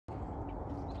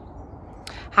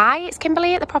Hi, it's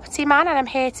Kimberly at the Property Man, and I'm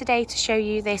here today to show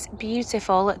you this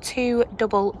beautiful 2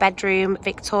 double bedroom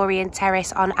Victorian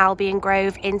terrace on Albion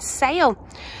Grove in Sale.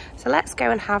 So let's go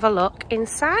and have a look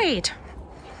inside.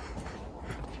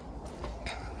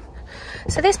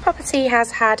 So this property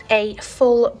has had a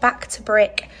full back to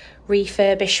brick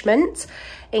refurbishment,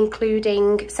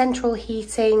 including central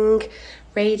heating,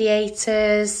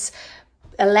 radiators,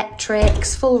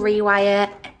 electrics, full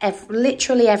rewire,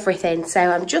 literally everything. So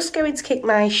I'm just going to kick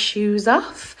my shoes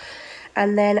off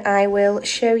and then I will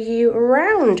show you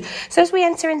around. So as we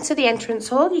enter into the entrance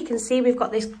hall, you can see we've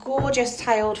got this gorgeous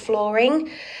tiled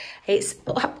flooring. It's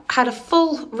had a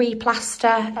full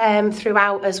replaster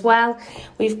throughout as well.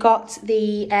 We've got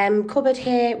the cupboard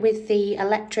here with the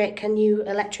electric, a new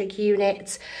electric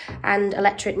unit and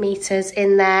electric meters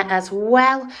in there as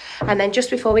well. And then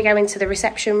just before we go into the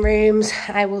reception rooms,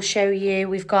 I will show you,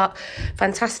 we've got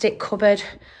fantastic cupboard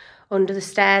under the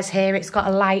stairs here. It's got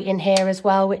a light in here as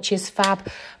well, which is fab,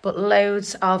 but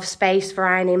loads of space for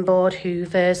ironing board,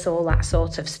 hoovers, all that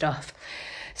sort of stuff.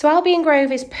 So Albion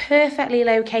Grove is perfectly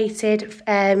located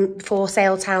for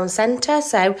Sale Town Centre.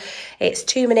 So it's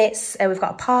 2 minutes. We've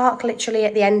got a park literally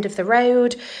at the end of the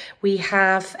road. We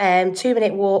have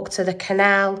 2-minute walk to the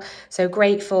canal. So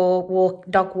great for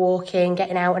dog walking,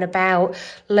 getting out and about.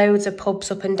 Loads of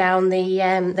pubs up and down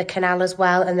the canal as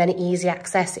well. And then easy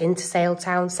access into Sale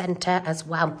Town Centre as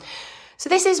well. So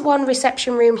this is one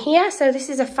reception room here. So this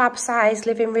is a fab sized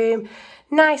living room.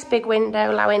 Nice big window,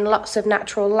 allowing lots of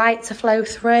natural light to flow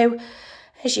through,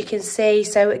 as you can see.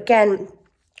 So again,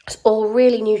 it's all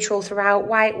really neutral throughout,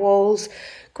 white walls,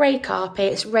 grey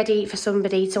carpets, ready for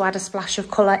somebody to add a splash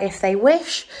of colour if they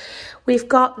wish. We've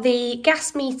got the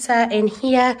gas meter in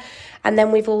here, and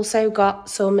then we've also got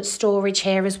some storage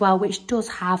here as well, which does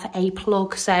have a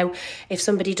plug. So if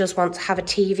somebody does want to have a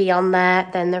TV on there,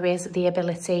 then there is the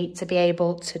ability to be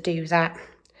able to do that.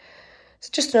 It's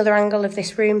just another angle of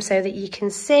this room so that you can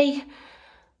see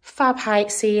fab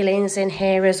height ceilings in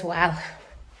here as well.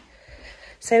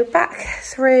 So back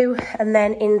through and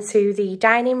then into the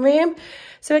dining room.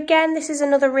 So again, this is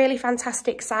another really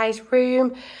fantastic sized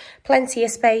room. Plenty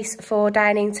of space for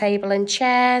dining table and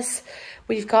chairs.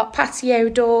 We've got patio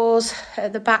doors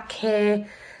at the back here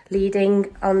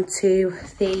leading onto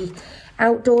the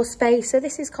outdoor space. So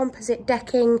this is composite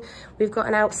decking. We've got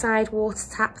an outside water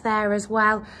tap there as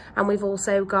well, and we've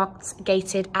also got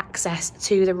gated access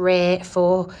to the rear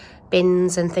for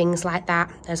bins and things like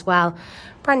that as well.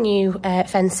 Brand new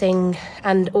fencing,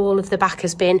 and all of the back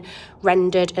has been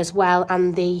rendered as well,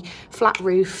 and the flat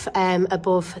roof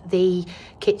above the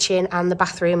kitchen and the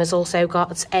bathroom has also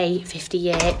got a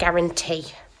 50-year guarantee.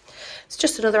 It's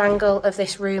just another angle of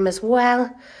this room as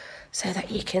well so that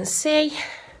you can see.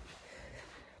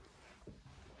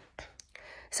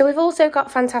 So we've also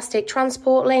got fantastic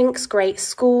transport links, great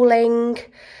schooling,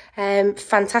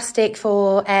 fantastic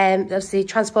for obviously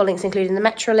transport links including the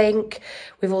Metrolink.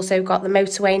 We've also got the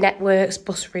motorway networks,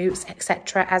 bus routes,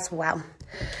 etc. as well.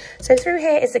 So through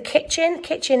here is the kitchen. The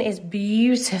kitchen is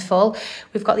beautiful.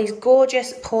 We've got these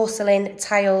gorgeous porcelain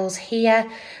tiles here.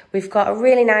 We've got a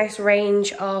really nice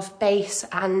range of base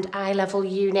and eye level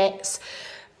units.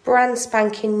 Brand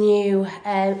spanking new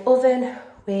oven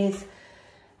with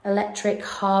electric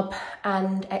hob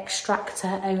and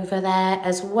extractor over there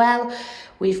as well.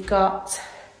 We've got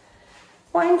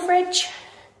wine fridge.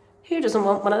 Who doesn't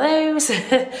want one of those? So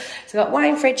we've got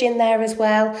wine fridge in there as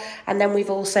well, and then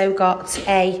we've also got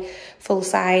a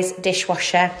full-size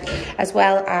dishwasher, as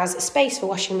well as space for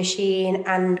washing machine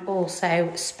and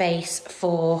also space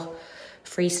for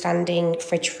freestanding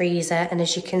fridge freezer. And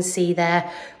as you can see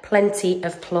there, plenty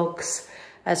of plugs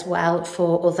as well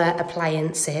for other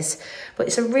appliances. But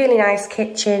it's a really nice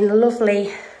kitchen,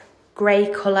 lovely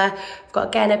grey colour. We've got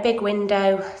again a big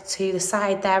window to the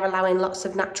side there, allowing lots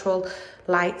of natural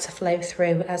light to flow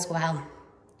through as well.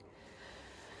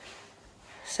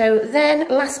 So then,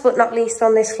 last but not least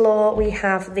on this floor, we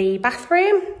have the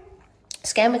bathroom.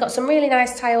 So again, we've got some really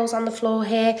nice tiles on the floor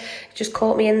here. Just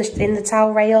caught me in the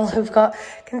towel rail. We've got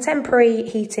contemporary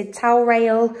heated towel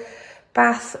rail,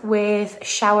 bath with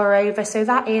shower over. So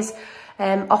that is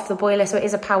off the boiler, so it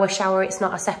is a power shower. It's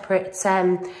not a separate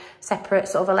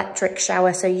sort of electric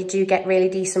shower, so you do get really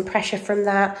decent pressure from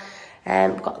that.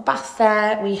 We've got the bath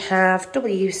there. We have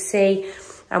WC,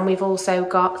 and we've also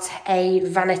got a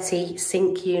vanity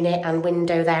sink unit and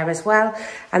window there as well.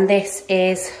 And this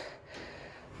is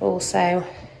also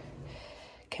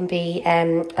can be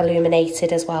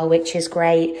illuminated as well, which is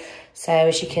great. So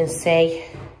as you can see,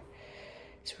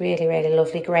 it's really, really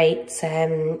lovely, great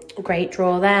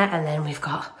drawer there. And then we've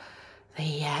got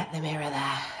the mirror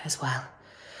there as well.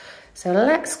 So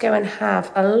let's go and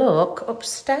have a look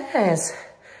upstairs.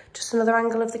 Just another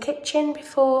angle of the kitchen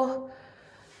before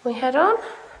we head on.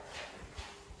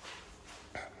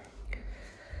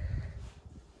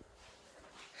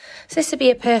 So this would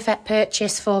be a perfect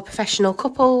purchase for professional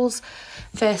couples,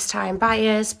 first-time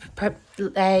buyers.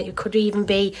 It could even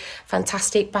be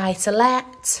fantastic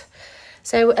buy-to-let.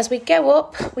 So as we go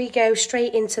up, we go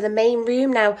straight into the main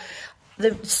room. Now,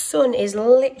 the sun is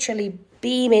literally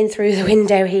beaming through the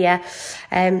window here.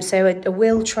 So I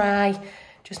will try,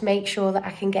 just make sure that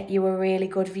I can get you a really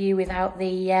good view without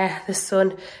the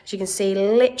sun. As you can see,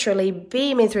 literally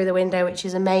beaming through the window, which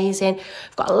is amazing.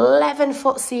 I've got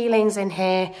 11-foot ceilings in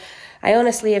here. I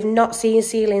honestly have not seen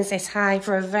ceilings this high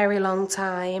for a very long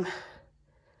time.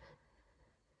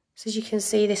 So as you can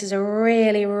see, this is a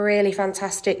really, really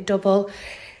fantastic double.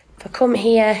 If I come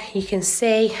here, you can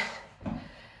see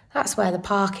that's where the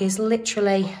park is,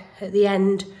 literally at the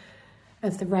end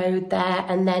of the road there.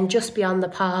 And then just beyond the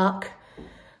park,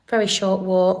 very short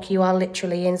walk, you are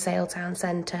literally in Saletown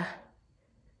Centre.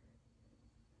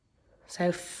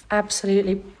 So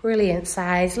absolutely brilliant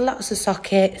size, lots of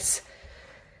sockets.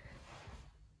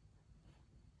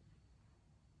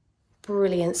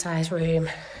 Brilliant size room.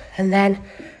 And then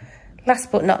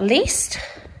last but not least,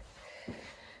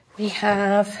 we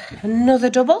have another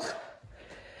double.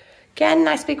 Again,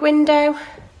 nice big window.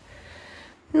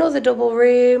 Another double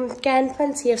room. Again,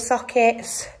 plenty of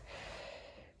sockets.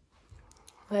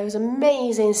 Those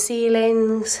amazing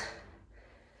ceilings.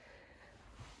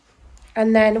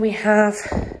 And then we have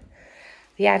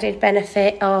the added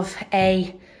benefit of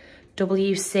a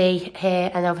WC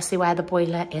here, and obviously where the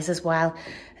boiler is as well.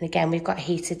 And again, we've got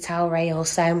heated towel rails.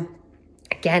 So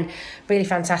again, really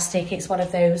fantastic. It's one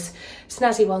of those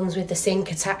snazzy ones with the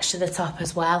sink attached to the top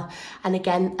as well. And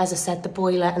again, as I said, the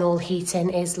boiler and all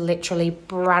heating is literally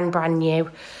brand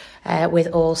new with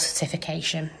all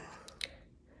certification.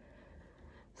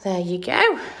 There you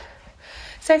go.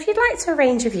 So if you'd like to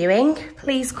arrange a viewing,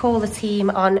 please call the team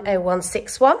on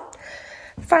 0161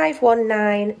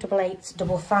 519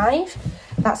 8855.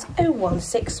 That's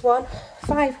 0161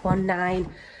 519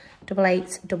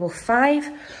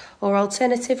 8855. Or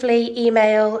alternatively,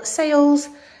 email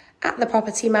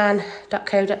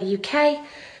sales@thepropertyman.co.uk.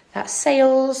 That's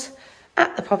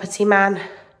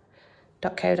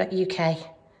sales@thepropertyman.co.uk.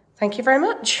 Thank you very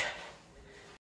much.